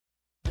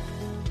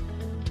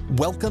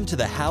Welcome to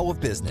The How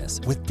of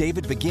Business with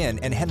David Begin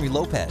and Henry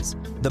Lopez,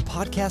 the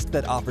podcast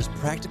that offers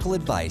practical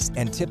advice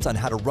and tips on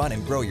how to run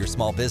and grow your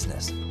small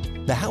business.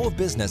 The How of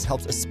Business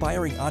helps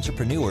aspiring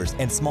entrepreneurs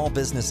and small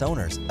business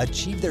owners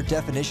achieve their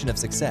definition of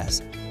success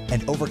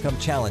and overcome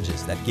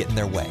challenges that get in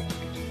their way.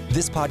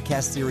 This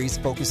podcast series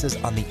focuses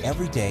on the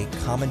everyday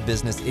common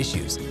business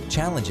issues,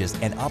 challenges,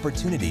 and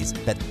opportunities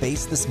that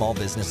face the small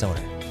business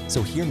owner.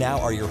 So here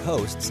now are your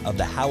hosts of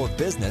The How of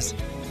Business,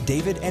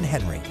 David and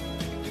Henry.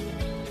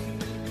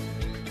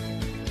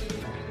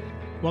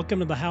 Welcome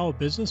to the How of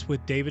Business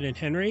with David and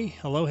Henry.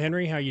 Hello,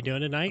 Henry. How are you doing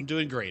tonight? I'm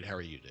doing great. How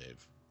are you,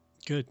 Dave?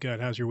 Good.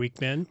 How's your week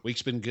been?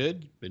 Week's been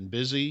good. Been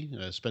busy.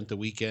 Spent the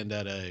weekend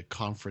at a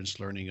conference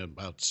learning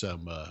about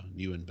some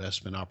new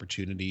investment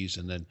opportunities,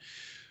 and then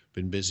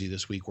been busy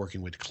this week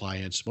working with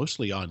clients,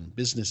 mostly on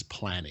business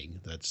planning.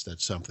 That's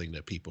something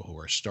that people who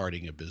are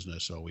starting a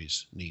business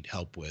always need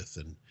help with,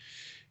 and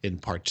in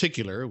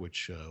particular,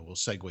 which will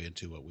segue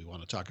into what we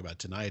want to talk about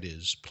tonight,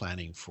 is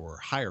planning for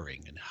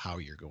hiring and how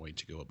you're going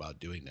to go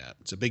about doing that.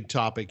 It's a big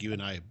topic. You and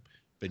I have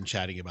been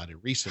chatting about it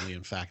recently,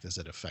 in fact, as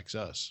it affects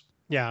us.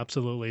 Yeah,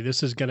 absolutely.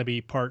 This is going to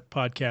be part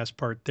podcast,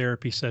 part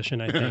therapy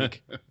session, I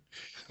think,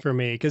 for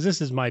me, because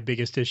this is my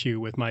biggest issue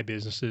with my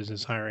businesses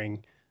is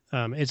hiring.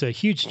 It's a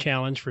huge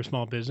challenge for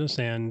small business,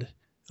 and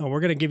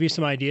we're going to give you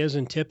some ideas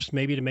and tips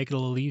maybe to make it a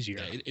little easier.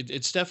 Yeah,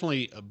 it's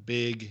definitely a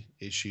big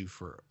issue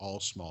for all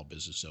small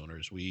business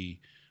owners. We,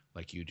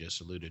 like you just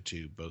alluded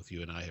to, both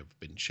you and I have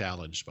been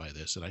challenged by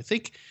this. And I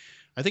think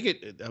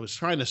I was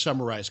trying to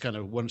summarize kind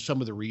of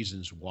some of the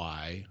reasons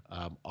why.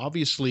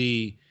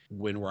 Obviously,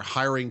 when we're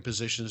hiring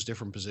positions,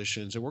 different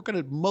positions, and we're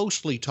going to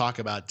mostly talk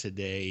about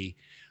today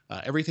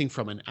everything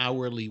from an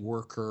hourly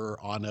worker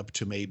on up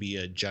to maybe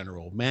a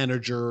general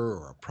manager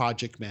or a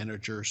project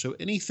manager. So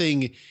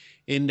anything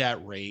in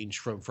that range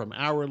from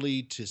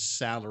hourly to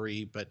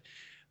salary. But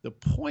the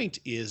point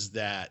is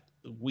that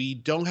we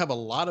don't have a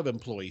lot of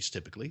employees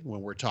typically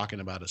when we're talking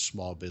about a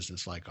small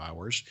business like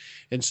ours.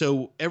 And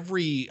so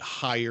every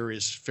hire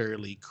is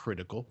fairly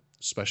critical,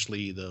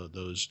 especially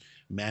those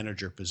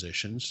manager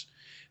positions.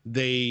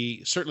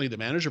 The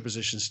manager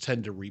positions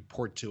tend to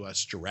report to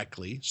us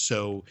directly.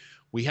 So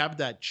we have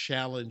that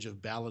challenge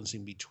of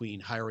balancing between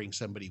hiring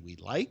somebody we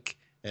like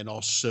and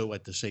also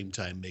at the same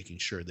time making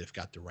sure they've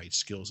got the right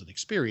skills and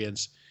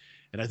experience.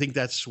 And I think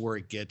that's where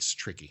it gets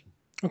tricky.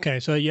 Okay,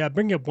 so yeah,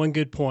 bring up one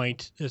good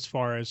point as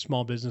far as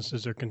small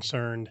businesses are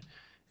concerned.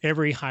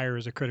 Every hire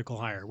is a critical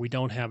hire. We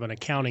don't have an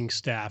accounting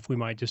staff. We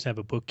might just have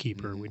a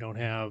bookkeeper.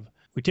 Mm-hmm.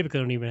 We typically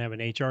don't even have an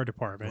HR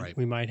department. Right.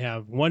 We might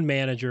have one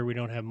manager. We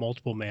don't have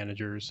multiple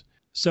managers.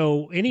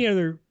 So any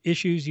other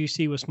issues you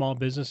see with small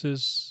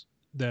businesses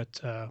that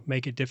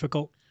make it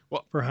difficult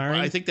for hiring?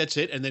 I think that's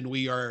it. And then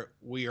we are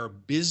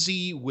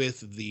busy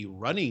with the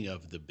running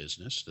of the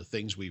business, the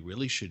things we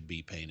really should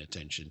be paying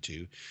attention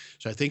to.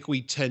 So I think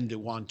we tend to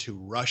want to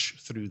rush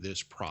through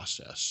this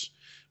process.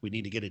 We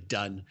need to get it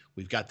done.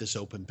 We've got this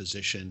open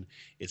position.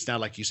 It's not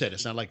like you said,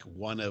 it's not like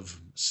one of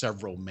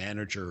several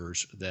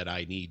managers that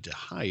I need to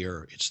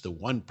hire. It's the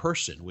one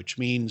person, which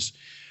means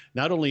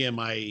not only am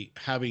I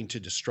having to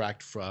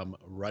distract from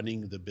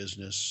running the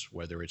business,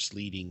 whether it's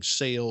leading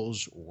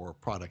sales or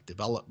product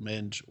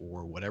development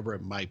or whatever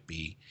it might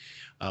be,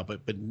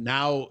 but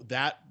now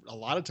that a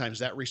lot of times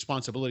that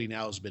responsibility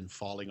now has been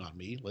falling on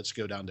me. Let's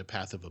go down the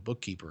path of a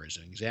bookkeeper as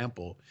an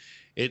example.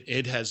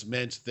 It has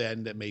meant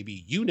then that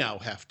maybe you now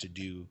have to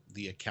do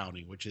the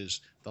accounting, which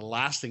is the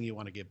last thing you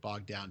want to get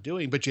bogged down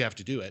doing, but you have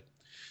to do it.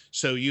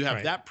 So you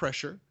have that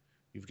pressure.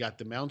 You've got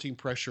the mounting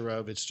pressure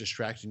of it's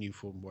distracting you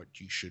from what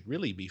you should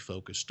really be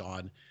focused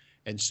on.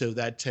 And so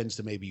that tends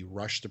to maybe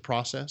rush the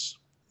process.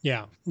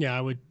 Yeah,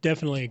 I would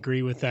definitely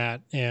agree with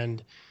that.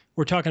 And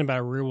we're talking about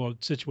a real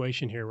world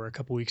situation here where a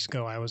couple weeks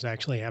ago I was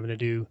actually having to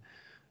do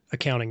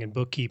accounting and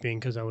bookkeeping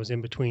because I was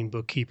in between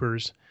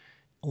bookkeepers.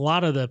 A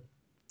lot of the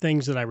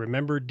things that I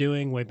remembered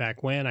doing way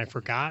back when I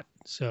forgot.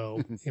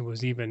 So it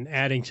was even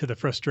adding to the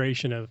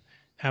frustration of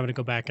having to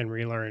go back and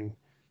relearn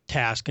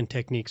tasks and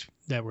techniques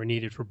that were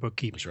needed for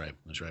bookkeeping.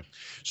 That's right.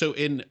 So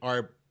in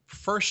our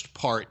first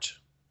part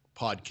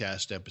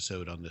podcast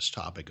episode on this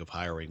topic of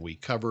hiring, we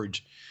covered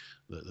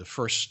the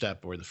first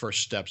step or the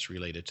first steps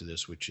related to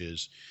this, which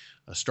is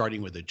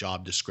starting with a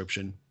job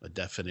description, a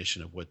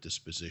definition of what this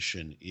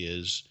position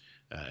is,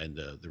 and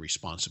the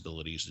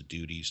responsibilities, the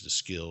duties, the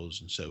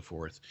skills, and so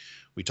forth.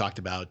 We talked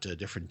about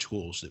different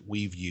tools that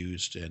we've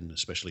used, and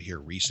especially here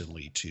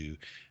recently, to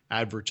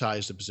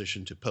advertise the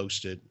position, to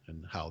post it,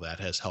 and how that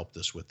has helped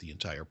us with the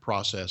entire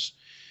process.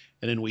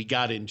 And then we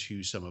got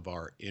into some of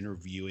our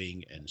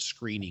interviewing and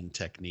screening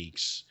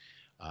techniques,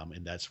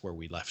 and that's where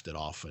we left it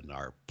off in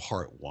our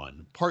part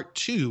one. Part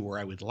two, where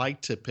I would like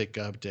to pick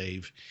up,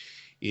 Dave,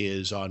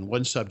 is on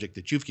one subject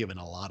that you've given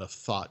a lot of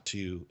thought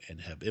to and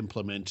have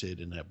implemented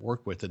and have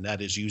worked with, and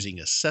that is using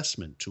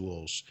assessment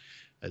tools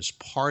as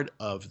part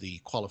of the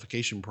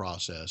qualification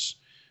process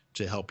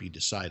to help you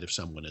decide if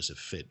someone is a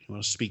fit. You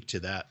want to speak to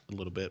that a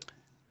little bit?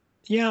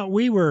 Yeah,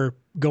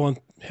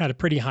 had a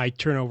pretty high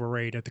turnover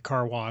rate at the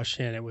car wash,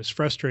 and it was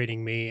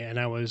frustrating me. And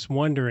I was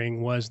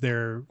wondering, was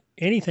there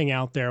anything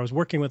out there? I was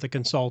working with a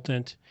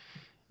consultant,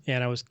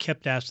 and I was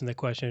kept asking the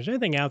question, is there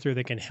anything out there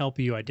that can help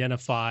you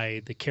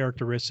identify the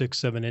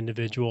characteristics of an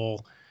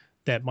individual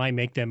that might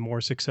make them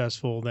more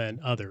successful than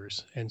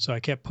others? And so I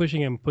kept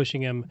pushing him.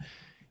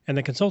 And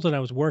the consultant I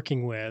was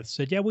working with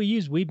said, yeah,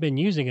 we've been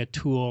using a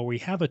tool. We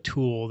have a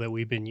tool that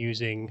we've been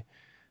using,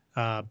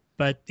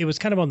 but it was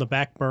kind of on the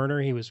back burner.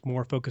 He was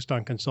more focused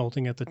on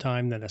consulting at the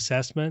time than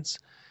assessments.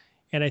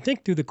 And I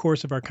think through the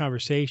course of our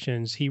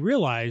conversations, he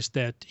realized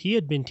that he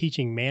had been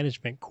teaching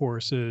management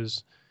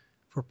courses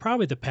for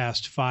probably the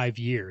past 5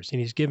 years. And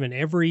he's given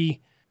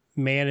every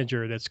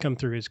manager that's come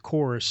through his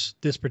course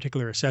this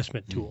particular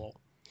assessment tool.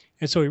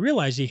 And so he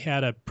realized he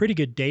had a pretty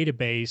good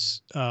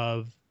database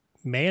of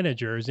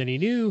managers, and he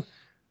knew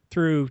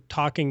through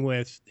talking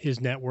with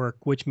his network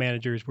which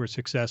managers were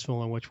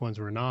successful and which ones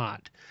were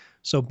not.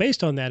 So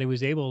based on that, he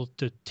was able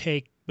to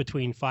take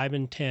between 5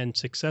 and 10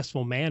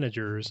 successful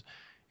managers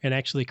and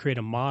actually create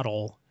a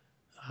model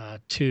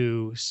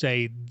to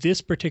say this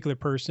particular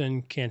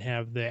person can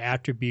have the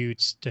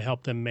attributes to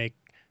help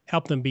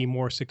them be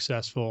more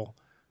successful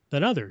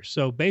than others.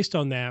 So based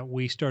on that,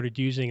 we started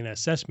using an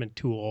assessment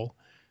tool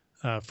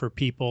for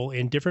people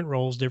in different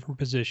roles, different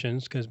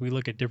positions, because we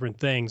look at different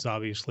things,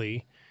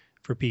 obviously,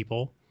 for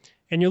people.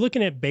 And you're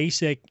looking at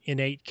basic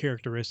innate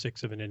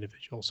characteristics of an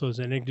individual. So does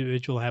an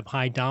individual have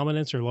high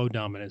dominance or low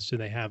dominance? Do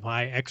they have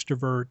high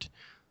extrovert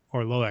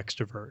or low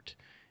extrovert?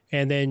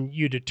 And then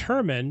you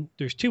determine,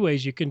 there's two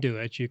ways you can do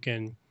it. You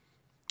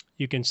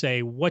can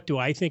say, what do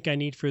I think I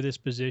need for this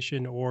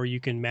position? Or you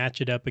can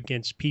match it up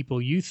against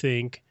people you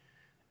think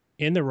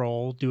in the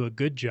role do a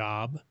good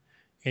job.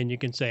 And you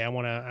can say, I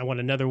want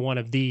another one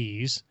of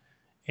these.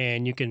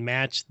 And you can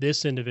match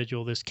this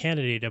individual, this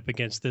candidate up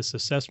against this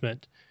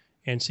assessment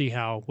and see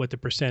what the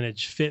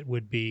percentage fit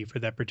would be for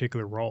that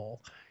particular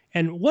role.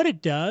 And what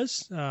it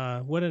does,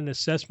 what an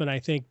assessment I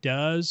think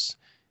does,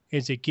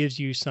 is it gives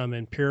you some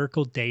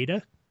empirical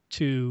data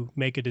to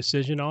make a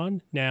decision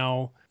on.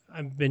 Now,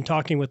 I've been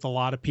talking with a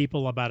lot of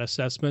people about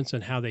assessments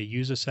and how they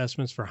use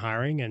assessments for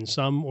hiring. And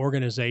some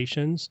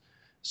organizations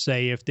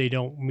say if they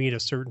don't meet a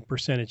certain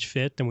percentage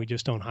fit, then we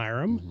just don't hire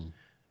them.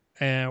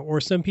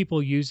 Or some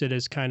people use it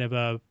as kind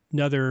of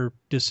another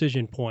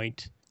decision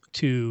point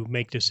to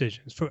make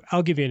decisions.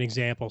 I'll give you an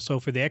example. So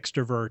for the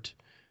extrovert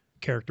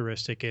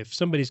characteristic, if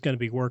somebody's going to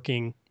be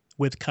working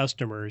with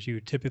customers,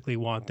 you typically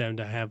want them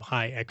to have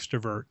high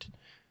extrovert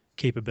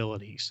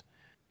capabilities.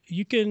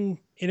 You can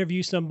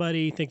interview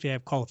somebody, think they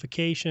have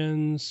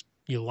qualifications,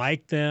 you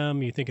like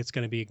them, you think it's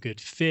going to be a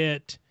good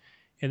fit,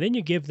 and then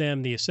you give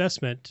them the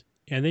assessment,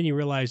 and then you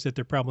realize that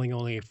they're probably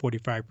only a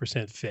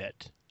 45%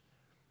 fit.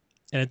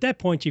 And at that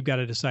point, you've got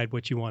to decide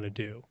what you want to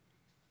do.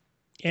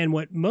 And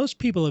what most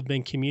people have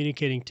been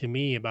communicating to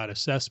me about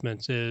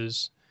assessments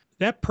is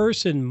that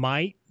person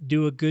might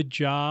do a good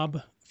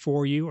job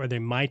for you, or they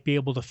might be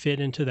able to fit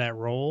into that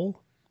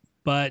role,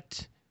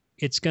 but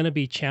it's going to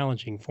be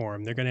challenging for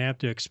them. They're going to have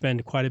to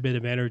expend quite a bit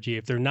of energy.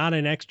 If they're not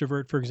an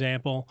extrovert, for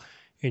example,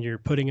 and you're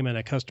putting them in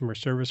a customer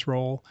service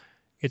role,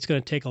 it's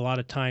going to take a lot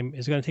of time.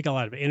 It's going to take a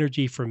lot of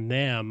energy from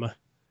them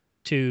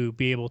to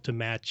be able to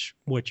match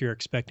what you're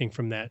expecting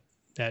from that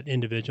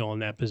individual in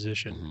that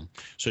position.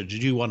 So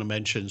did you want to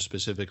mention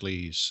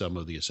specifically some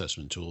of the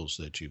assessment tools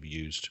that you've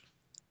used?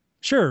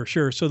 Sure.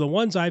 So the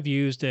ones I've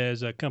used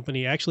as a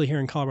company actually here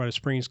in Colorado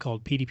Springs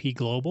called Pt.2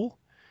 Global,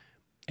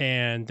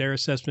 and their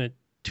assessment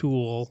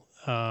tool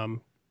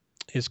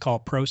is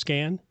called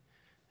ProScan.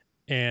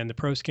 And the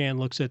ProScan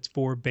looks at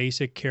 4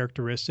 basic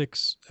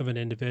characteristics of an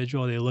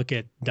individual. They look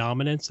at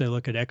dominance, they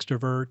look at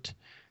extrovert,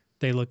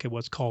 they look at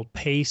what's called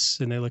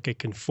PACE, and they look at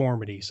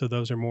conformity. So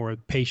those are more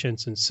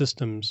patience and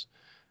systems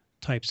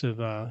types of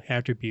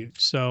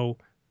attributes. So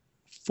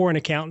for an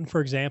accountant,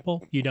 for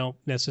example, you don't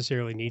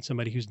necessarily need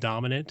somebody who's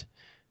dominant.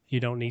 You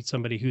don't need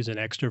somebody who's an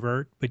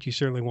extrovert, but you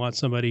certainly want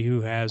somebody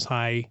who has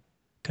high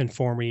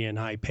conformity and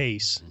high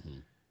pace,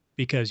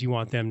 because you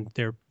want them,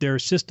 they're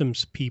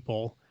systems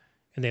people,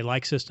 and they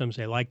like systems,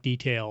 they like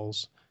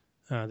details.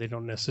 They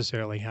don't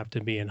necessarily have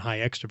to be in high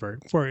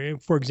extrovert.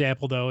 For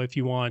example, though, if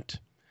you're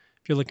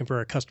looking for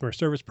a customer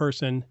service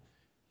person,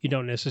 you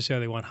don't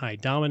necessarily want high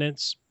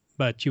dominance,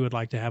 but you would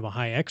like to have a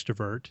high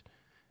extrovert,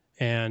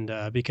 and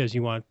because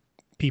you want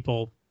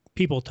people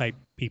type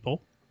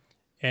people.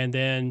 And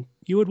then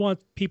you would want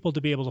people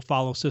to be able to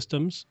follow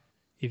systems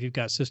if you've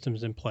got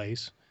systems in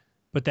place,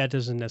 but that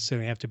doesn't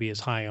necessarily have to be as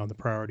high on the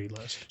priority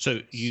list.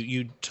 So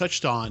you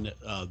touched on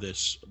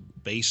this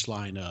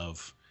baseline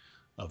of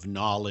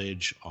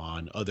knowledge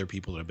on other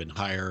people that have been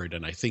hired,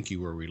 and I think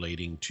you were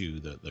relating to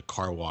the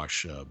car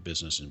wash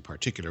business in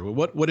particular.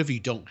 But what if you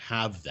don't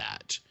have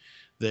that?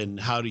 Then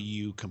how do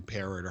you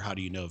compare it, or how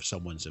do you know if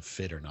someone's a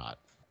fit or not?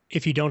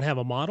 If you don't have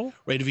a model?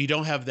 Right. If you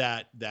don't have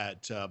that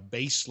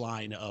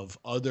baseline of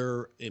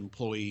other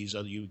employees,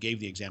 you gave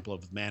the example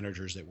of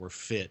managers that were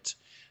fit.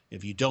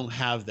 If you don't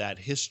have that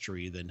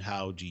history, then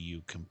how do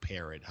you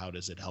compare it? How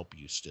does it help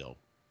you still?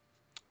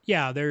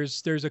 Yeah,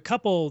 there's a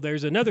couple.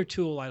 There's another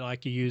tool I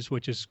like to use,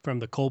 which is from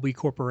the Colby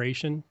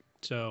Corporation.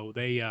 So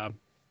they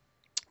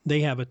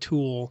have a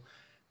tool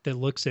that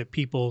looks at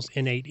people's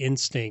innate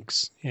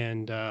instincts,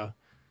 and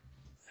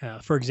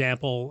for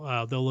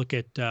example, they'll look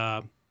at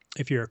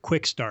if you're a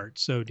quick start.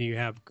 So do you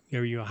have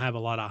a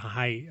lot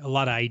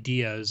of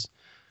ideas?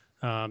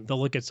 They'll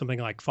look at something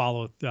like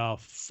follow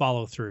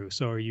through.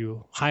 So are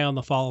you high on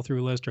the follow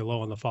through list or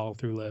low on the follow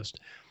through list?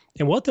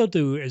 And what they'll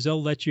do is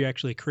they'll let you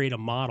actually create a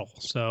model.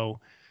 So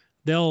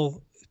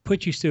they'll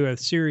put you through a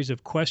series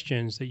of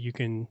questions that you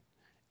can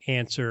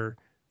answer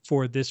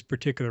for this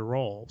particular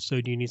role. So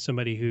do you need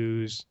somebody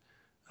who's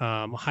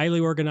highly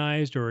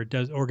organized, or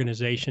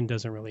organization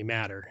doesn't really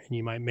matter? And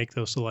you might make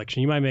those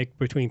selections. You might make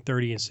between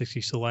 30 and 60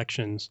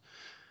 selections.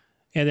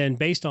 And then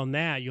based on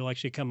that, you'll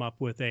actually come up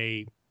with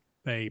a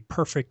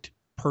perfect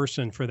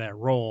person for that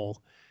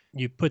role.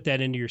 You put that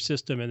into your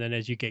system, and then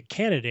as you get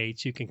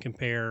candidates, you can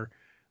compare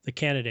the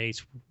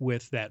candidates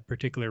with that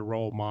particular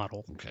role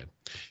model. Okay.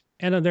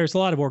 And there's a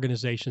lot of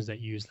organizations that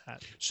use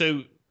that.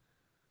 So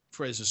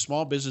as a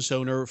small business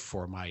owner,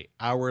 for my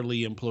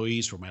hourly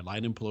employees, for my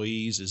line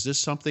employees, is this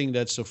something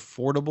that's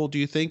affordable, do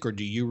you think, or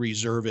do you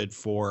reserve it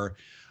for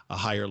a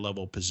higher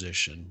level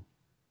position?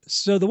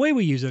 So the way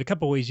we use it, a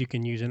couple of ways you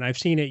can use it. And I've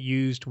seen it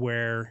used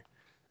where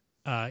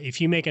if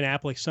you make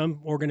some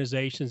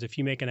organizations, if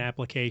you make an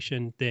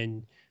application,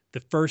 then the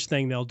first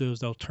thing they'll do is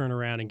they'll turn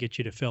around and get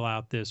you to fill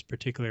out this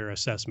particular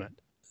assessment.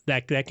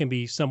 That can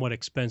be somewhat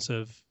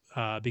expensive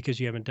because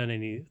you haven't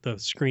done the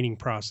screening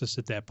process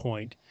at that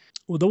point.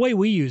 Well, the way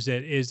we use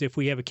it is if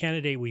we have a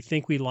candidate we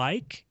think we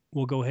like,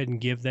 we'll go ahead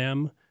and give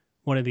them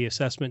one of the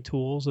assessment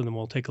tools, and then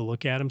we'll take a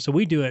look at them. So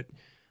we do it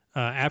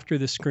after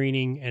the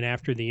screening and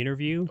after the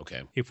interview.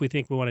 Okay. If we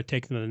think we want to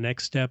take them to the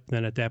next step,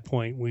 then at that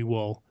point we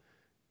will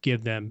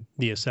give them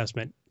the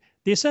assessment.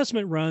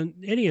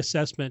 Any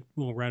assessment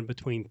will run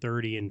between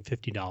 $30 and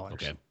 $50.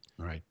 Okay.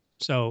 All right.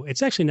 So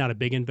it's actually not a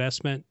big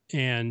investment.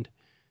 And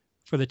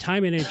for the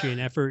time, energy, and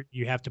effort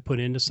you have to put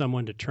into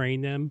someone to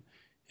train them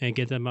and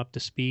get them up to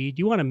speed,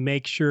 you want to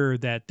make sure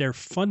that they're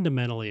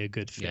fundamentally a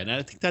good fit. Yeah, and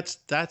I think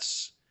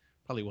that's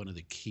probably one of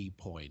the key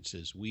points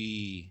is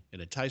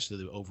and it ties to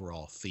the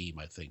overall theme,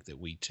 I think, that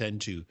we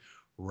tend to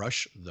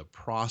rush the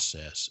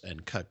process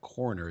and cut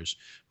corners,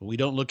 but we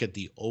don't look at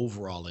the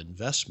overall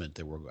investment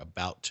that we're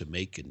about to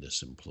make in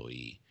this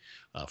employee,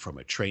 from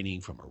a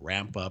training, from a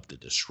ramp up, the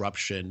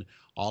disruption,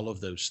 all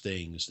of those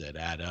things that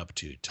add up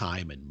to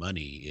time and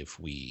money if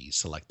we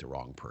select the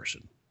wrong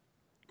person.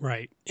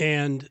 Right.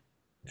 And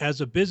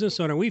as a business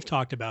owner, we've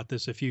talked about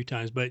this a few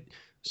times, but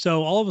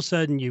so all of a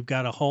sudden you've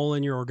got a hole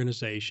in your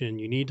organization,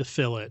 you need to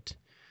fill it.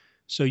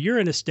 So you're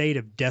in a state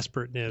of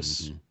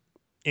desperateness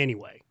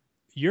anyway.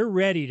 You're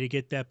ready to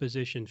get that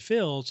position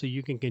filled so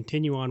you can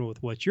continue on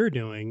with what you're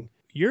doing.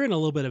 You're in a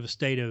little bit of a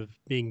state of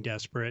being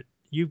desperate.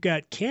 You've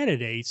got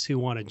candidates who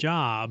want a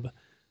job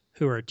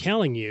who are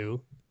telling you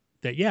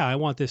that, yeah, I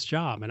want this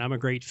job and I'm a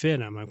great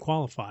fit, I'm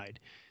qualified.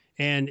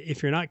 And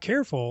if you're not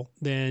careful,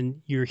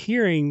 then you're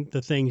hearing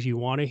the things you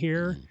want to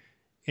hear,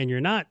 and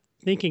you're not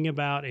thinking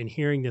about and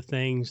hearing the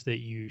things that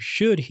you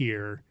should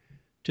hear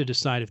to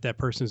decide if that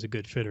person's a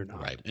good fit or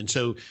not. Right. And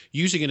so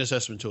using an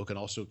assessment tool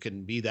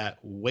can be that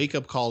wake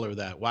up call, or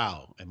that,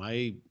 wow, am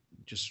I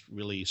just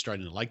really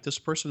starting to like this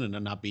person and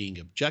I'm not being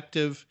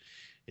objective?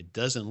 It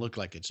doesn't look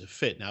like it's a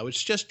fit. Now,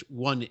 it's just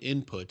one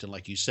input. And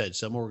like you said,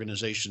 some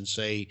organizations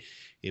say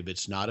if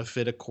it's not a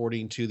fit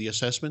according to the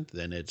assessment,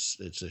 then it's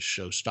a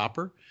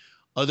showstopper.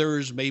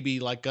 Others, maybe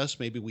like us,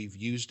 maybe we've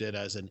used it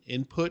as an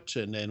input,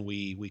 and then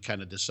we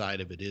kind of decide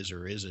if it is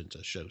or isn't a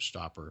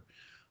showstopper.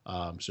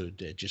 So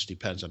it just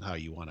depends on how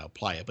you want to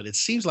apply it. But it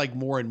seems like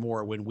more and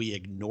more when we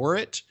ignore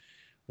it,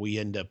 we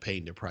end up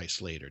paying the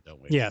price later,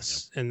 don't we?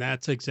 Yes. Yeah. And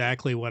that's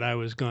exactly what I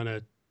was going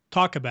to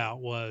talk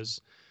about,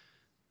 was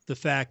the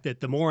fact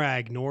that the more I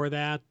ignore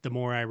that, the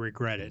more I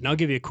regret it. And I'll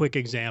give you a quick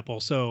example.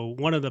 So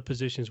one of the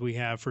positions we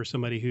have for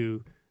somebody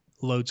who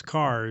loads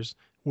cars,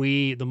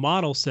 the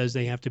model says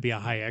they have to be a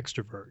high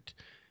extrovert.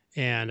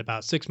 And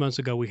about 6 months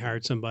ago, we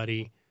hired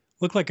somebody,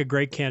 looked like a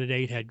great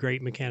candidate, had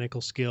great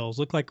mechanical skills,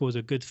 looked like it was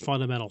a good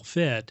fundamental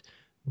fit,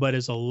 but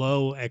is a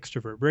low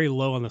extrovert, very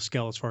low on the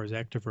scale as far as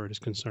extrovert is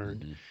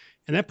concerned. Mm-hmm.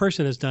 And that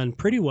person has done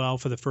pretty well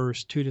for the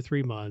first 2 to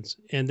 3 months.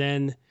 And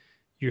then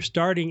you're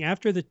starting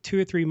after the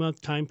 2 or 3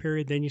 month time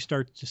period, then you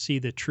start to see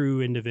the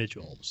true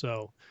individual.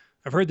 So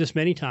I've heard this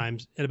many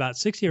times, at about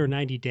 60 or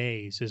 90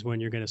 days is when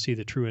you're going to see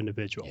the true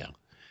individual. Yeah.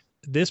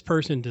 This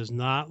person does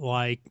not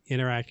like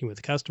interacting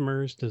with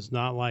customers, does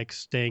not like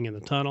staying in the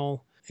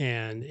tunnel.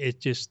 And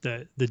it just,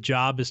 the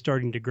job is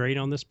starting to grate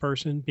on this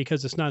person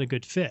because it's not a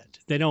good fit.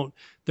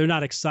 They're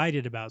not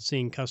excited about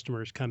seeing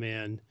customers come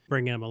in,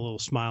 bringing them a little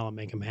smile and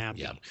make them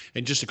happy. Yeah.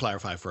 And just to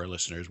clarify for our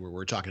listeners,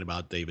 we're talking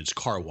about David's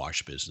car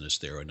wash business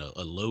there. And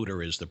a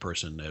loader is the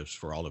person, as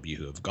for all of you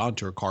who have gone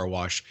to a car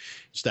wash,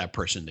 it's that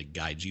person that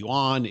guides you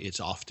on. It's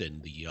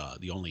often the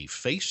only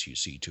face you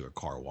see to a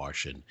car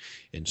wash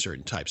in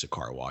certain types of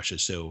car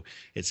washes. So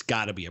it's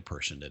got to be a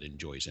person that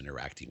enjoys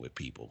interacting with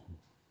people.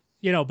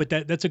 But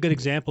that's a good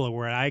example of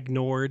where I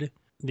ignored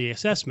the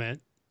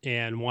assessment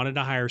and wanted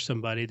to hire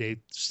somebody. They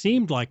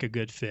seemed like a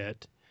good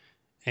fit,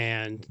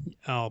 and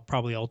I'll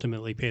probably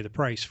ultimately pay the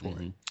price for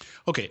it.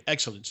 Okay,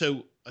 excellent.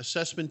 So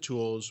assessment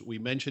tools, we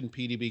mentioned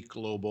PDB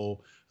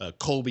Global.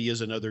 Colby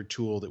is another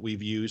tool that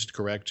we've used,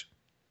 correct?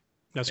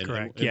 That's And,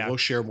 correct. and Yeah. we'll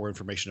share more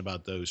information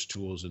about those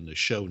tools in the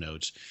show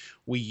notes.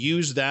 We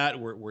use that.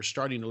 We're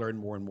starting to learn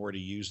more and more to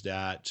use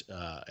that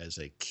as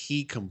a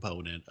key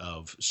component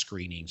of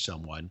screening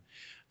someone.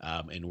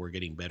 And we're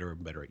getting better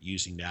and better at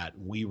using that.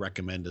 We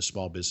recommend to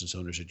small business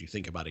owners that you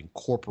think about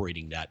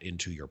incorporating that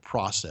into your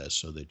process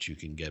so that you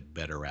can get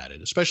better at it,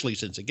 especially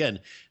since, again,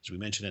 as we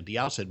mentioned at the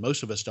outset,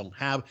 most of us don't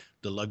have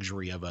the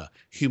luxury of a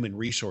human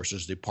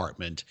resources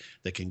department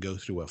that can go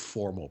through a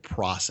formal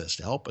process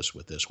to help us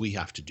with this. We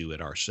have to do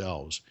it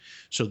ourselves.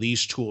 So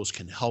these tools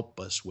can help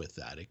us with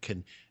that. It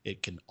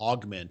can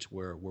augment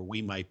where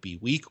we might be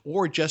weak,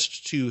 or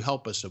just to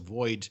help us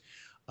avoid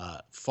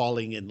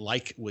falling in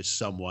like with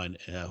someone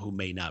who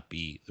may not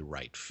be the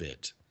right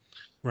fit.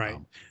 Right.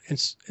 And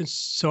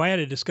so I had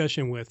a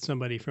discussion with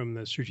somebody from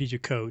the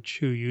Strategic Coach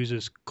who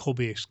uses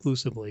Colby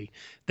exclusively.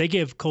 They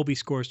give Colby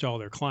scores to all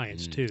their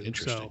clients too.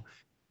 Interesting. So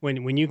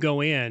when you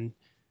go in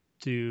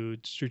to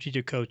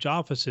Strategic Coach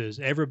offices,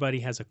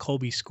 everybody has a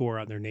Colby score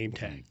on their name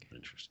tag.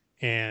 Interesting.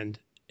 And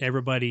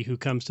everybody who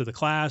comes to the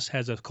class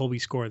has a Colby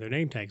score on their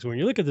name tag. So when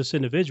you look at this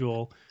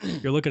individual,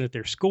 you're looking at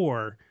their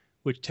score,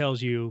 which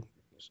tells you,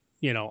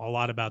 a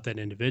lot about that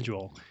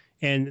individual.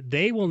 And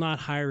they will not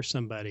hire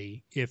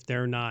somebody if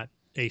they're not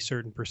a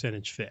certain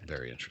percentage fit.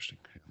 Very interesting.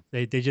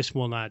 They just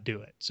will not do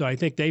it. So I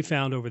think they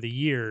found over the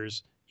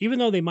years, even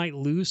though they might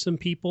lose some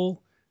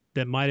people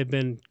that might have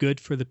been good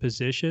for the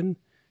position,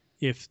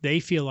 if they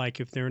feel like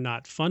if they're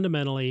not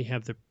fundamentally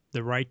have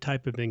the right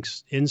type of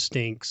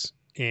instincts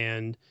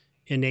and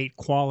innate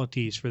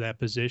qualities for that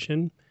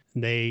position,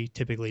 they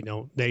typically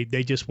don't. They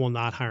just will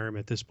not hire them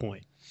at this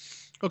point.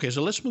 Okay,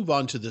 so let's move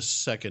on to the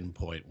second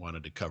point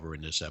wanted to cover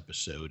in this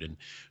episode. And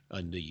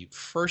on the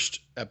first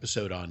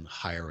episode on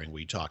hiring,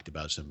 we talked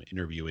about some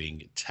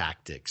interviewing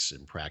tactics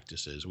and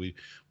practices. We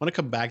want to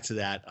come back to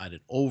that at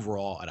an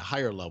overall, at a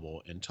higher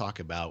level, and talk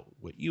about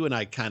what you and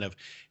I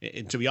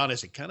and to be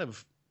honest, it kind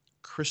of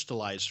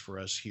crystallized for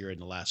us here in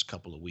the last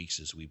couple of weeks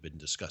as we've been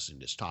discussing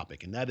this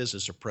topic. And that is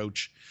this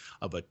approach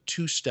of a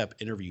two-step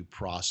interview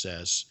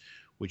process,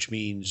 which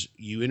means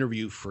you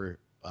interview for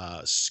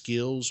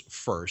skills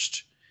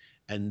first,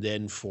 and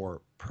then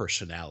for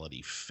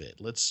personality fit.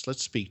 Let's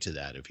speak to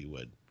that, if you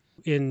would.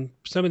 In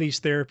some of these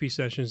therapy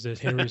sessions that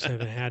Henry's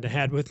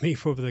had with me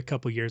for over the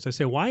couple of years, I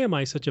say, why am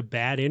I such a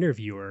bad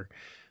interviewer?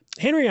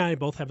 Henry and I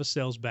both have a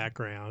sales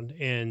background,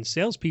 and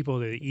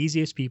salespeople are the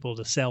easiest people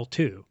to sell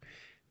to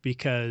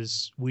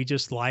because we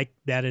just like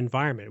that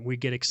environment. We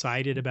get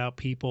excited about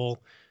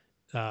people.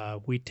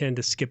 We tend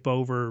to skip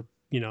over,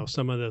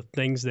 some of the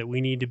things that we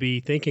need to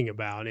be thinking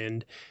about.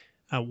 And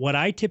what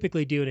I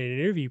typically do in an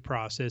interview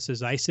process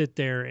is I sit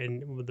there,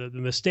 and the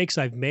mistakes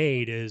I've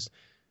made is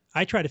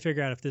I try to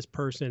figure out if this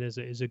person is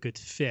a good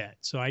fit.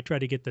 So I try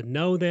to get to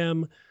know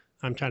them.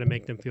 I'm trying to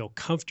make them feel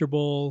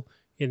comfortable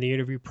in the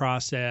interview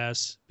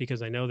process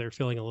because I know they're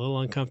feeling a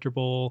little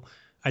uncomfortable.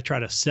 I try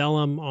to sell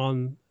them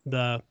on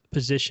the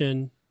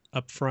position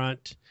up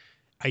front.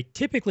 I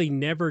typically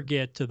never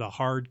get to the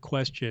hard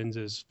questions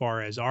as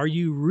far as, are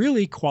you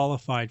really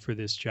qualified for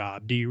this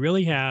job? Do you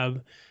really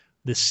have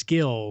the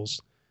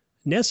skills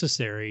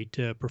necessary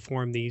to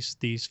perform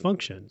these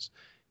functions?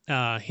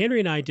 Henry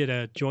and I did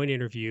a joint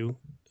interview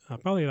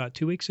probably about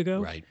 2 weeks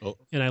ago. Right. Oh.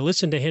 And I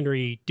listened to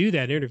Henry do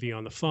that interview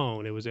on the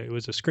phone. It was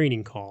a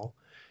screening call.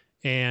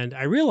 And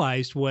I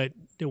realized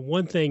the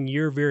one thing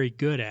you're very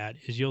good at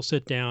is you'll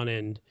sit down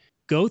and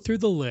go through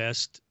the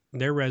list,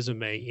 their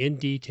resume in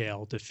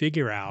detail to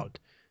figure out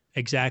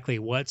exactly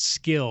what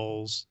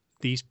skills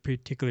these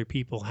particular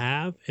people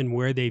have and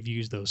where they've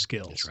used those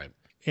skills. That's right.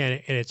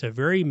 And it's a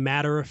very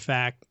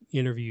matter-of-fact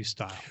interview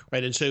style.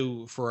 Right. And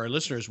so for our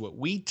listeners, what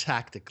we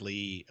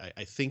tactically,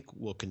 I think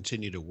will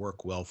continue to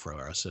work well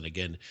for us. And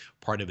again,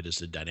 part of it is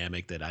the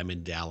dynamic that I'm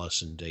in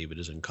Dallas and David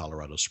is in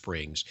Colorado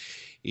Springs,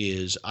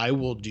 is I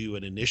will do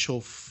an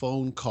initial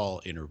phone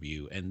call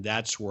interview. And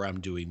that's where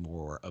I'm doing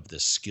more of the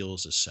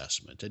skills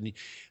assessment. And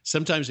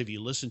sometimes if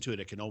you listen to it,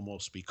 it can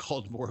almost be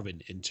called more of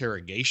an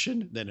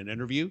interrogation than an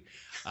interview.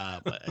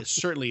 But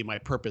certainly my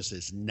purpose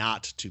is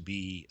not to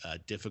be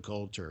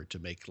difficult or to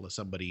make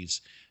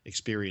somebody's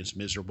experience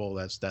miserable.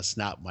 That's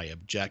not my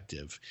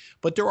objective.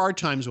 But there are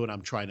times when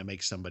I'm trying to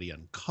make somebody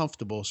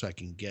uncomfortable so I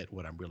can get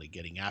what I'm really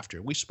getting after.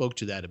 And we spoke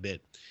to that a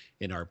bit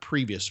in our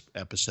previous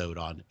episode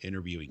on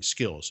interviewing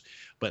skills.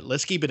 But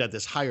let's keep it at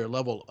this higher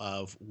level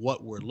of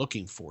what we're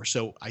looking for.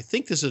 So I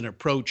think this is an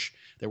approach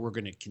that we're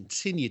going to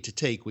continue to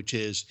take, which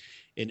is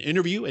an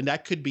interview, and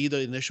that could be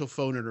the initial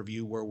phone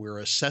interview where we're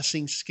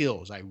assessing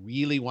skills. I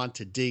really want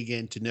to dig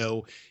in to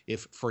know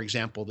if, for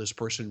example, this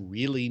person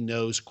really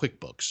knows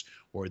QuickBooks,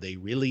 or they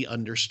really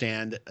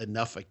understand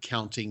enough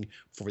accounting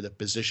for the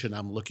position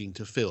I'm looking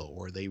to fill,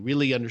 or they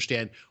really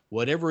understand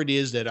whatever it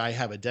is that I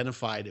have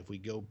identified. If we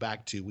go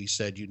back to, we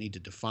said you need to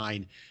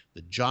define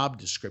the job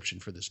description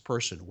for this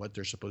person, what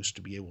they're supposed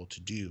to be able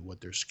to do, what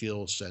their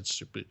skill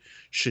sets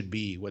should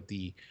be, what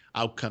the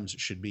outcomes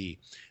should be.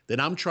 Then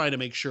I'm trying to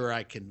make sure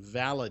I can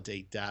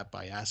validate that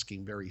by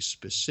asking very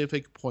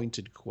specific,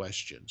 pointed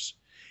questions.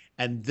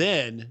 And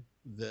then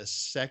the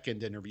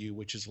second interview,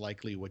 which is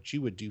likely what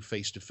you would do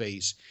face to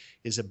face,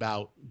 is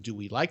about, do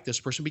we like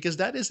this person? Because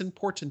that is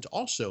important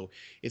also.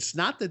 It's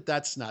not that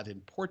that's not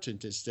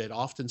important, it's that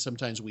often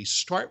sometimes we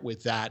start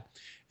with that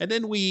and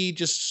then we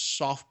just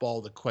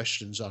softball the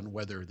questions on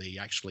whether they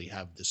actually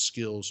have the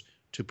skills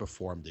to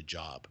perform the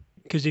job.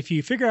 Because if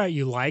you figure out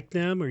you like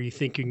them or you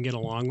think you can get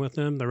along with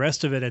them, the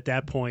rest of it at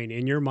that point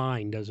in your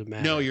mind doesn't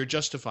matter. No, you're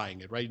justifying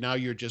it right now.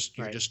 You're just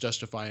Right.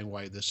 justifying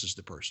why this is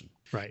the person.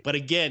 Right. But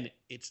again,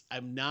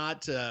 I'm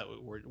not.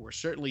 We're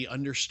certainly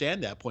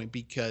understand that point,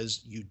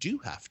 because you do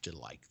have to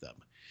like them.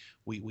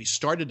 We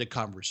started the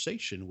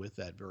conversation with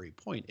that very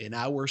point. In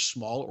our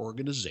small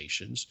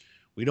organizations,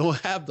 we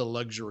don't have the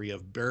luxury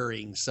of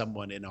burying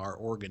someone in our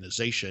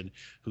organization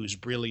who's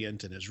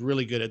brilliant and is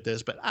really good at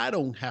this, but I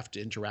don't have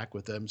to interact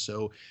with them,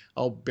 so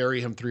I'll bury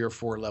him 3 or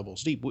 4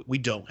 levels deep. We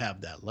don't have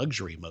that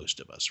luxury,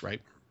 most of us,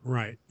 right?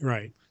 Right.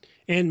 Right.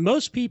 And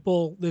most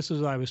people, this is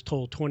what I was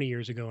told 20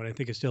 years ago, and I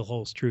think it still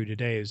holds true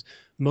today, is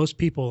most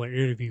people are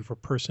interviewed for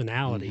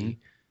personality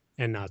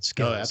and not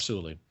skills. Oh,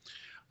 absolutely.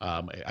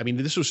 I mean,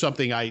 this was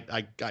something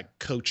I got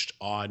coached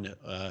on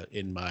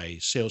in my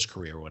sales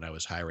career when I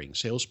was hiring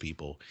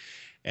salespeople,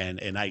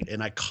 and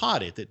I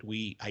caught it that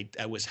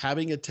I was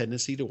having a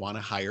tendency to want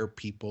to hire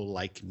people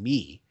like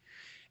me,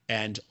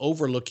 and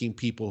overlooking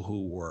people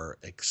who were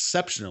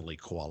exceptionally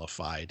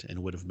qualified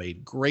and would have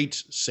made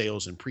great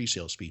sales and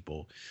pre-sales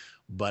people,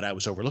 but I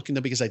was overlooking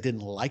them because I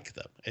didn't like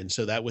them, and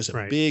so that was a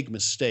Right. big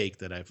mistake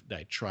that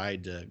I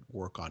tried to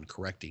work on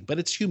correcting. But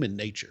it's human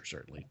nature,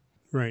 certainly.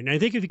 Right. And I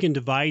think if you can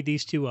divide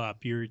these two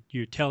up, you're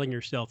telling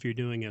yourself you're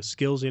doing a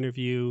skills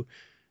interview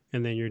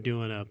and then you're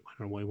doing I don't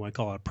know what you want to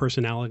call it, a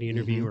personality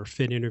interview or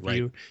fit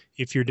interview. Right.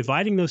 If you're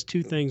dividing those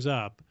two things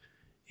up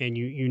and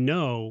you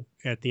know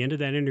at the end of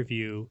that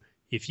interview,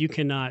 if you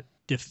cannot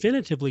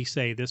definitively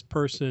say this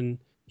person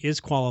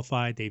is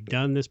qualified, they've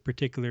done this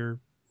particular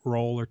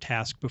role or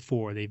task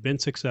before, they've been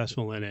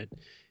successful in it.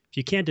 If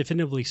you can't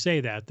definitively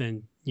say that,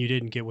 then you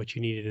didn't get what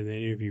you needed in the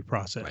interview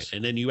process. Right.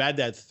 And then you add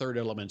that third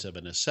element of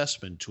an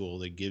assessment tool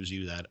that gives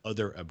you that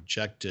other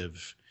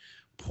objective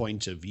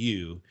point of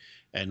view.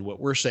 And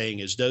what we're saying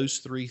is those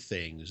 3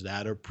 things,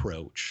 that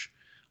approach,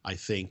 I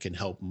think can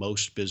help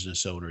most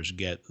business owners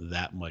get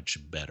that much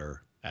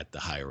better at the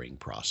hiring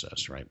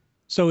process, right?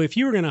 So if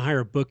you were going to hire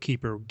a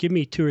bookkeeper, give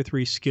me 2 or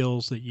 3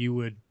 skills that you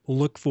would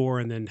look for,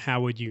 and then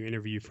how would you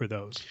interview for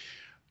those?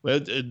 Well,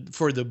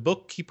 for the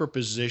bookkeeper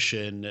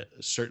position,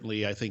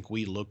 certainly I think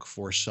we look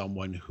for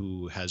someone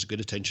who has good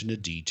attention to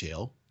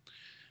detail,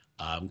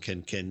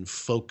 can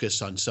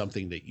focus on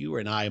something that you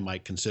and I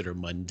might consider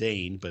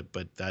mundane,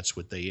 but that's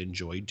what they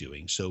enjoy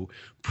doing. So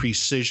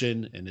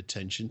precision and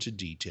attention to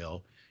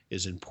detail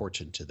is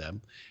important to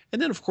them.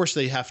 And then, of course,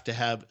 they have to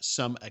have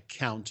some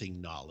accounting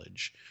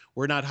knowledge.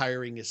 We're not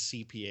hiring a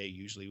CPA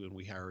usually when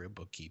we hire a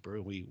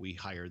bookkeeper. We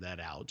hire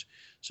that out.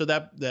 So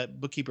that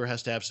bookkeeper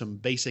has to have some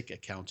basic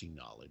accounting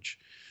knowledge.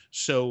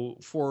 So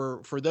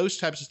for those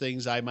types of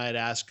things, I might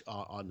ask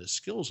on the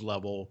skills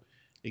level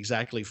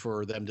exactly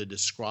for them to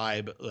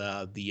describe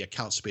the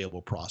accounts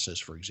payable process,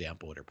 for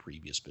example, at a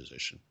previous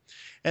position.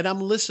 And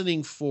I'm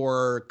listening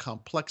for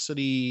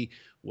complexity.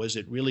 Was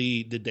it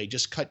really, did they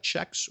just cut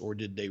checks, or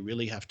did they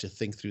really have to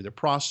think through the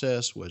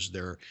process? Was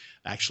there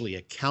actually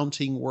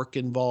accounting work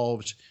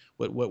involved?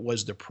 What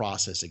was the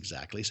process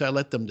exactly? So I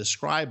let them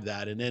describe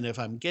that. And then if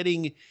I'm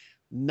getting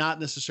not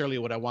necessarily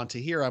what I want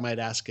to hear, I might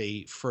ask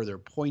a further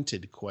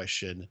pointed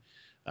question.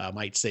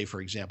 Might say,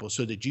 for example,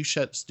 so did you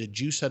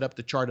set up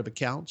the chart of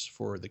accounts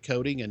for the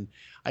coding? And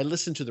I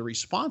listen to the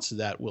response to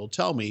that will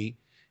tell me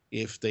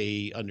if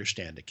they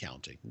understand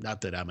accounting. Not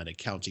that I'm an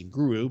accounting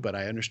guru, but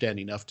I understand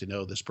enough to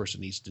know this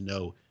person needs to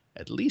know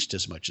at least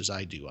as much as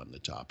I do on the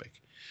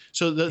topic.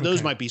 So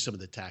those might be some of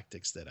the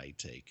tactics that I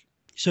take.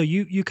 So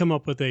you come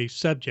up with a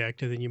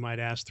subject, and then you might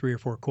ask 3 or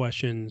 4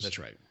 questions. That's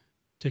right.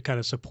 To kind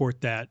of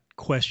support that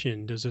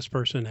question. Does this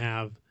person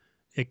have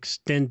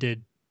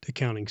extended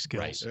accounting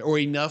skills? Right. Or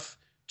enough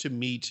to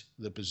meet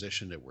the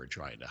position that we're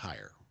trying to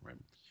hire. Right.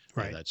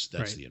 Right. That's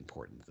right. the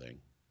important thing.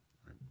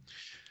 Right.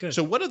 Good.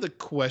 So what are the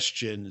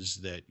questions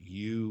that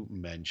you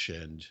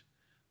mentioned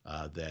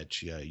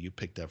that you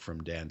picked up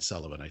from Dan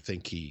Sullivan? I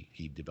think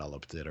he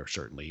developed it, or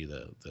certainly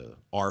the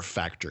R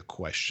factor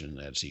question,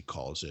 as he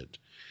calls it.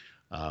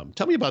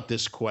 Tell me about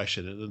this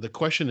question. The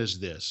question is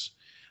this.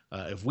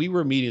 If we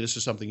were meeting, this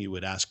is something you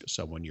would ask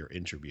someone you're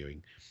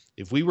interviewing.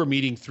 If we were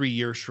meeting 3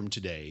 years from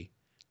today,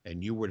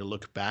 and you were to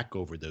look back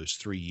over those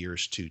 3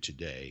 years to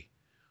today,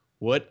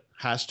 what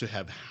has to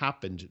have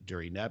happened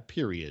during that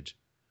period,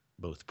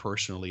 both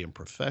personally and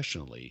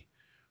professionally,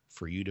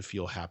 for you to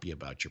feel happy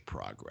about your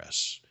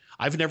progress?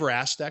 I've never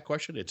asked that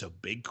question. It's a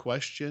big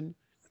question.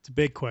 It's a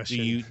big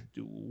question.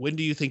 When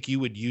do you think you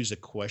would use a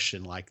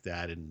question like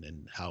that,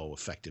 and how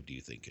effective do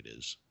you think it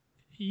is?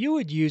 You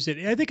would use it.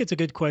 I think it's a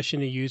good question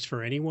to use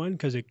for anyone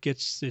because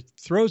it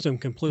throws them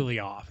completely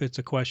off. It's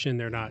a question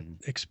they're not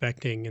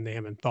expecting and they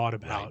haven't thought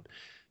Right. about.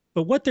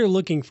 But what they're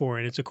looking for,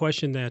 and it's a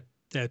question that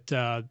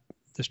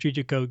the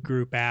Strategic Code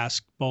group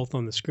asked both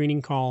on the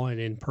screening call and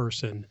in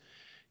person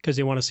because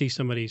they want to see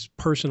somebody's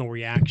personal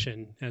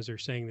reaction as they're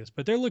saying this.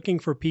 But they're looking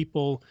for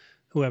people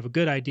who have a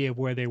good idea of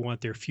where they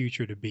want their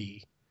future to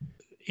be.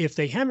 If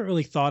they haven't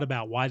really thought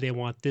about why they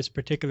want this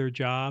particular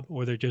job,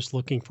 or they're just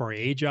looking for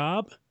a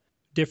job,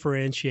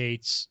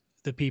 differentiates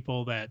the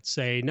people that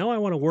say, no, I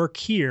want to work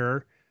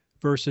here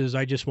versus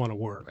I just want to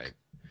work. Right.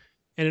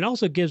 And it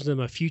also gives them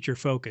a future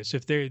focus.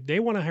 If they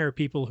want to hire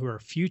people who are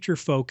future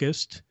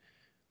focused,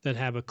 that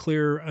have a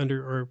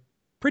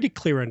pretty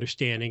clear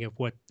understanding of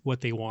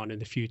what they want in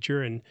the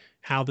future and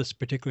how this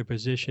particular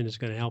position is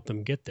going to help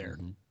them get there.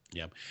 Mm-hmm.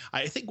 Yeah.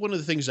 I think one of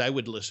the things I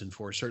would listen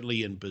for,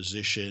 certainly in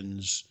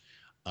positions,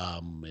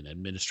 in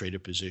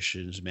administrative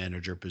positions,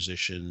 manager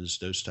positions,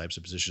 those types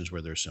of positions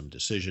where there's some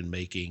decision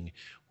making,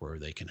 where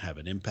they can have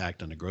an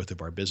impact on the growth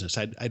of our business.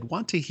 I'd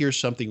want to hear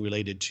something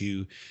related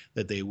to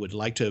that they would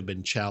like to have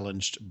been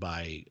challenged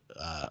by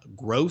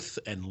growth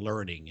and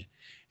learning,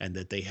 and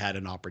that they had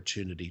an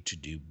opportunity to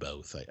do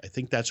both. I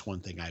think that's one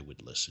thing I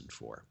would listen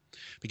for,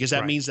 because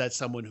that means that's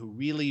someone who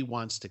really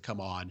wants to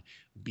come on,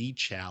 be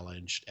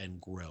challenged,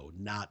 and grow,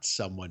 not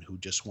someone who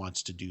just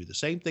wants to do the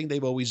same thing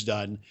they've always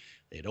done.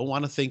 They don't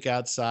want to think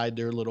outside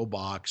their little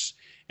box.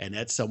 And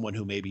that's someone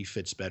who maybe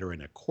fits better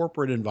in a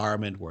corporate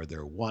environment where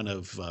they're one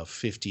of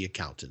 50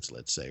 accountants,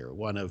 let's say, or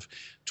one of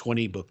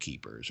 20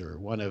 bookkeepers, or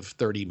one of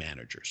 30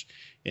 managers.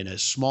 In a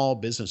small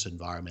business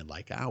environment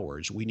like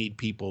ours, we need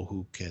people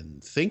who can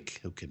think,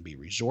 who can be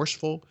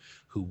resourceful,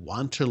 who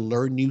want to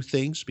learn new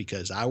things,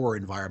 because our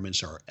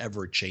environments are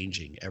ever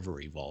changing, ever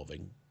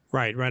evolving.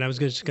 Right. I was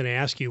just going to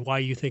ask you why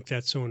you think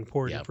that's so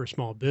important for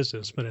small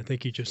business, but I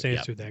think you just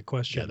answered that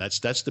question. Yeah,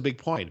 that's the big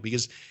point,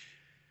 because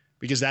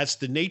that's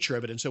the nature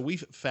of it. And so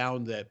we've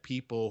found that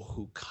people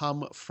who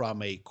come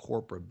from a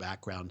corporate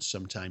background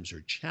sometimes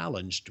are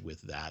challenged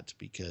with that,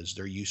 because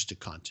they're used to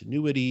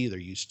continuity, they're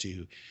used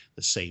to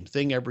the same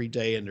thing every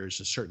day, and there's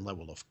a certain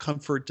level of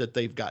comfort that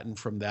they've gotten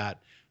from that,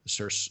 a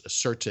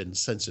certain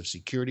sense of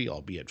security,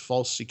 albeit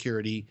false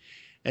security.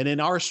 And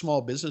in our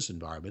small business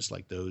environments,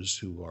 like those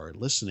who are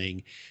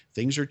listening,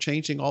 things are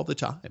changing all the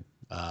time.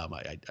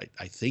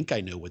 I think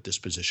I know what this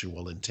position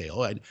will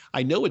entail.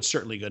 I know it's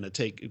certainly going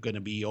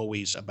to be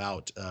always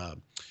about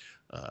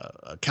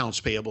accounts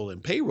payable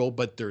and payroll,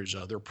 but there's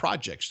other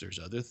projects, there's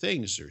other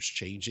things, there's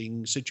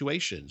changing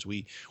situations.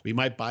 We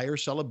might buy or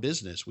sell a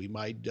business. We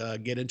might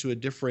get into a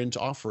different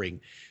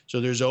offering.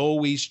 So there's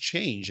always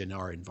change in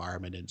our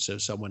environment, and so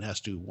someone has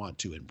to want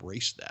to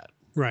embrace that.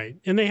 Right,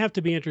 and they have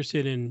to be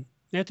interested in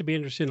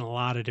a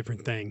lot of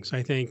different things.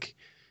 I think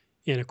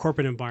in a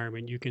corporate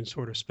environment, you can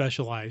sort of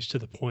specialize to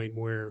the point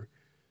where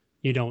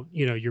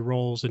your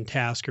roles and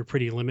tasks are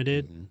pretty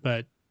limited. Mm-hmm.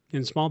 But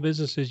in small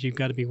businesses, you've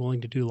got to be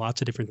willing to do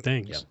lots of different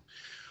things. Yeah.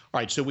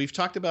 All right. So we've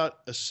talked about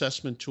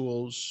assessment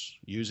tools,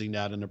 using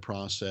that in the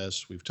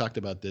process. We've talked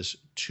about this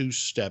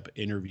 2-step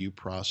interview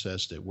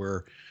process that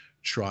we're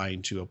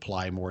trying to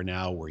apply more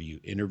now, where you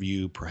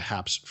interview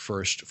perhaps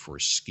first for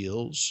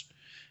skills.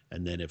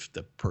 And then if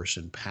the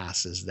person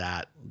passes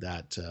that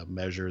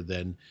measure,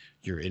 then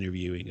you're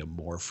interviewing them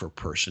more for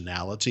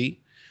personality,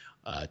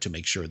 to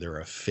make sure they're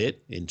a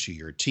fit into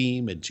your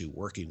team, into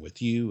working with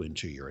you,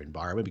 into your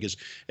environment. Because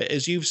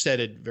as you've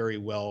said it very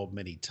well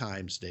many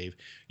times, Dave,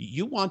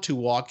 you want to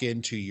walk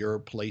into your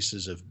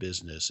places of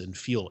business and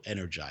feel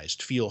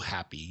energized, feel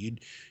happy.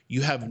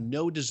 You have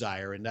no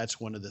desire, and that's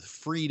one of the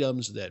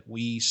freedoms that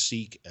we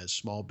seek as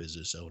small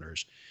business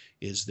owners,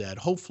 is that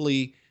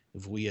hopefully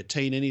if we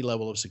attain any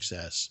level of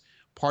success,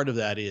 part of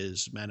that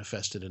is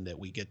manifested in that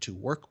we get to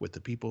work with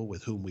the people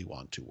with whom we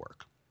want to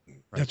work.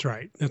 Right?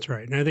 That's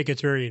right. And I think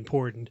it's very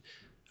important.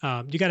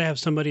 You got to have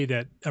somebody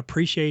that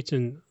appreciates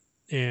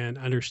and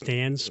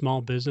understands small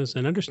business,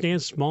 and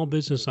understands small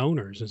business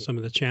owners and some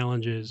of the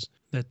challenges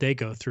that they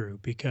go through,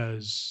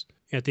 because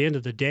at the end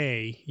of the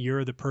day,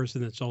 you're the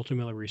person that's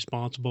ultimately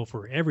responsible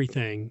for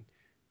everything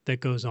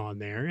that goes on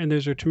there. And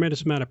there's a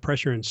tremendous amount of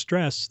pressure and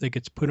stress that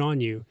gets put on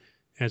you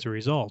as a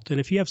result. And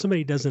if you have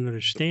somebody who doesn't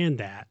understand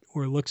that,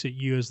 or looks at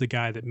you as the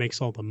guy that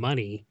makes all the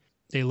money,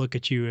 they look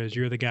at you as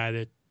you're the guy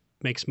that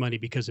makes money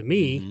because of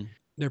me, mm-hmm.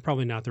 They're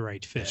probably not the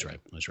right fit.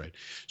 That's right.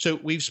 So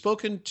we've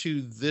spoken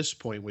to this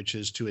point, which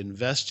is to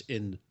invest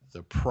in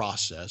the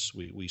process.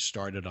 We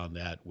started on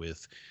that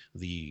with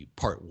the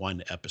part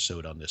 1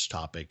 episode on this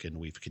topic, and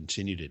we've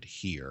continued it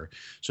here.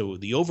 So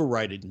the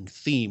overriding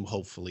theme,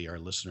 hopefully our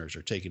listeners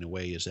are taking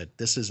away, is that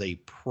this is a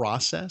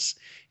process.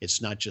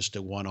 It's not just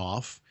a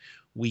one-off.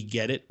 We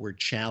get it. We're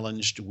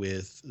challenged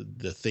with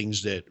the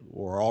things that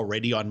were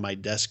already on my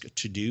desk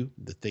to do,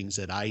 the things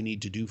that I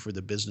need to do for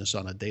the business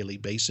on a daily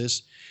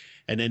basis.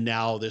 And then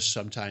now this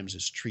sometimes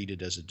is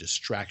treated as a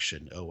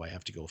distraction. Oh, I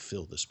have to go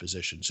fill this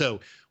position. So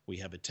we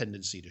have a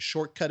tendency to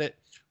shortcut it.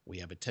 We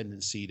have a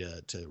tendency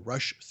to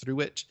rush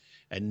through it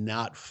and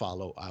not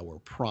follow our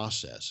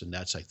process. And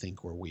that's, I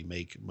think, where we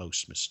make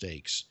most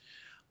mistakes.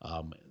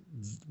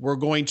 We're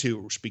going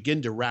to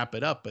begin to wrap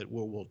it up, but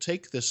we'll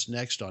take this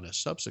next on a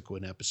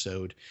subsequent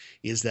episode,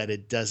 is that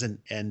it doesn't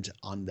end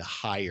on the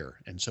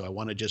hire. And so I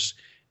want to just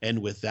end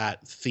with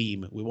that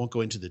theme. We won't go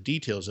into the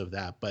details of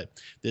that,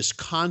 but this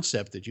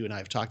concept that you and I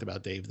have talked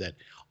about, Dave, that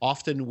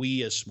often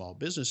we as small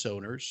business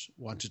owners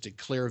want to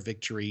declare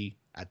victory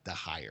at the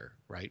hire,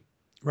 right?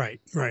 Right,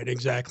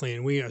 exactly.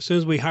 And as soon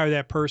as we hire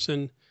that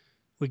person,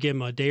 we give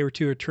them a day or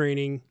two of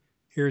training.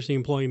 Here's the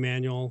employee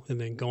manual,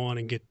 and then go on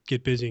and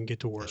get busy and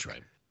get to work. That's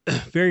right.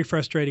 Very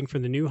frustrating for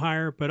the new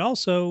hire, but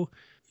also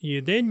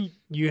you're going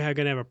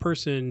to have a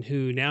person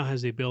who now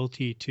has the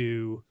ability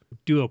to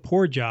do a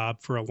poor job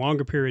for a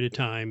longer period of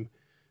time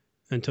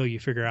until you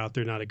figure out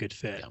they're not a good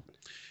fit. Yeah.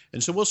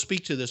 And so we'll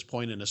speak to this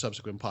point in a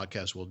subsequent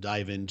podcast. We'll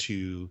dive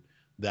into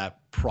that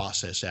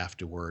process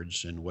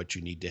afterwards and what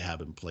you need to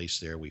have in place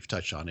there. We've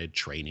touched on it.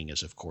 Training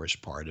is, of course,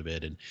 part of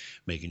it, and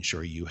making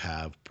sure you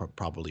have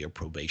probably a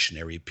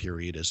probationary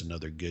period is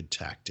another good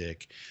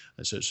tactic.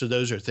 So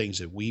those are things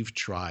that we've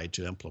tried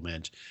to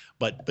implement.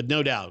 But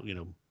no doubt,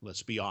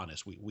 let's be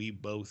honest, we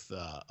both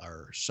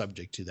are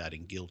subject to that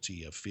and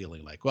guilty of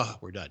feeling like, well,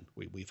 we're done.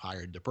 We've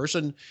hired the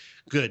person.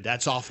 Good.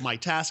 That's off my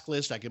task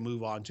list. I can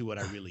move on to what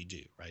I really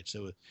do. Right.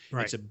 So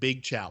It's a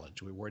big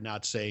challenge. We're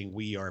not saying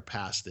we are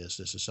past this.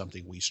 This is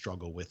something we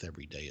struggle with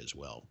every day as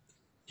well.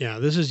 Yeah,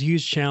 this is a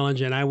huge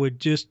challenge. And I would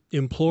just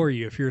implore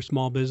you, if you're a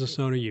small business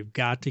owner, you've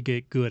got to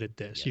get good at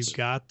this. Yes. You've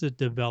got to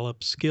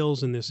develop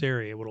skills in this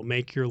area. It will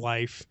make your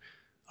life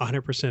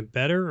 100%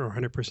 better or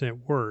 100%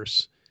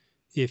 worse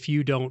if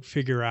you don't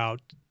figure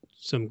out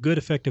some good,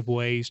 effective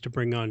ways to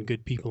bring on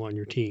good people on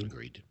your team.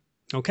 Agreed.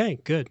 Okay,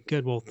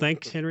 good. Well,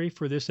 thanks, Henry,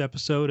 for this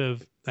episode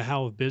of The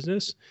How of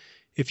Business.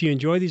 If you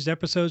enjoy these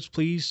episodes,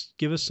 please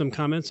give us some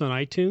comments on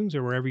iTunes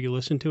or wherever you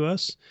listen to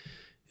us,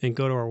 and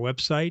go to our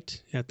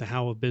website at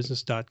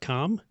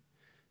thehowofbusiness.com.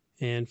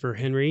 And for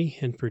Henry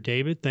and for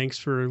David, thanks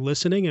for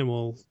listening, and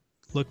we'll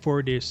look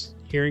forward to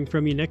hearing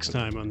from you next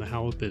time on The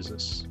How of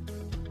Business.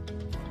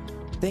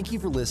 Thank you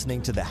for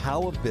listening to The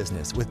How of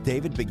Business with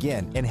David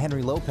Begin and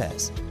Henry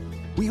Lopez.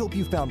 We hope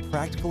you found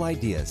practical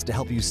ideas to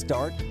help you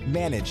start,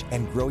 manage,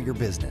 and grow your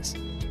business.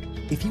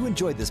 If you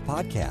enjoyed this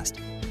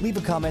podcast, leave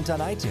a comment on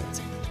iTunes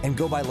and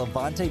go by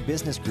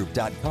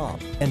LevanteBusinessGroup.com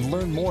and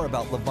learn more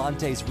about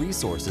Levante's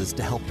resources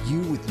to help you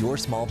with your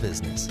small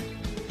business.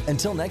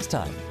 Until next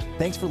time,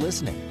 thanks for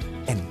listening,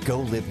 and go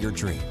live your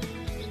dream.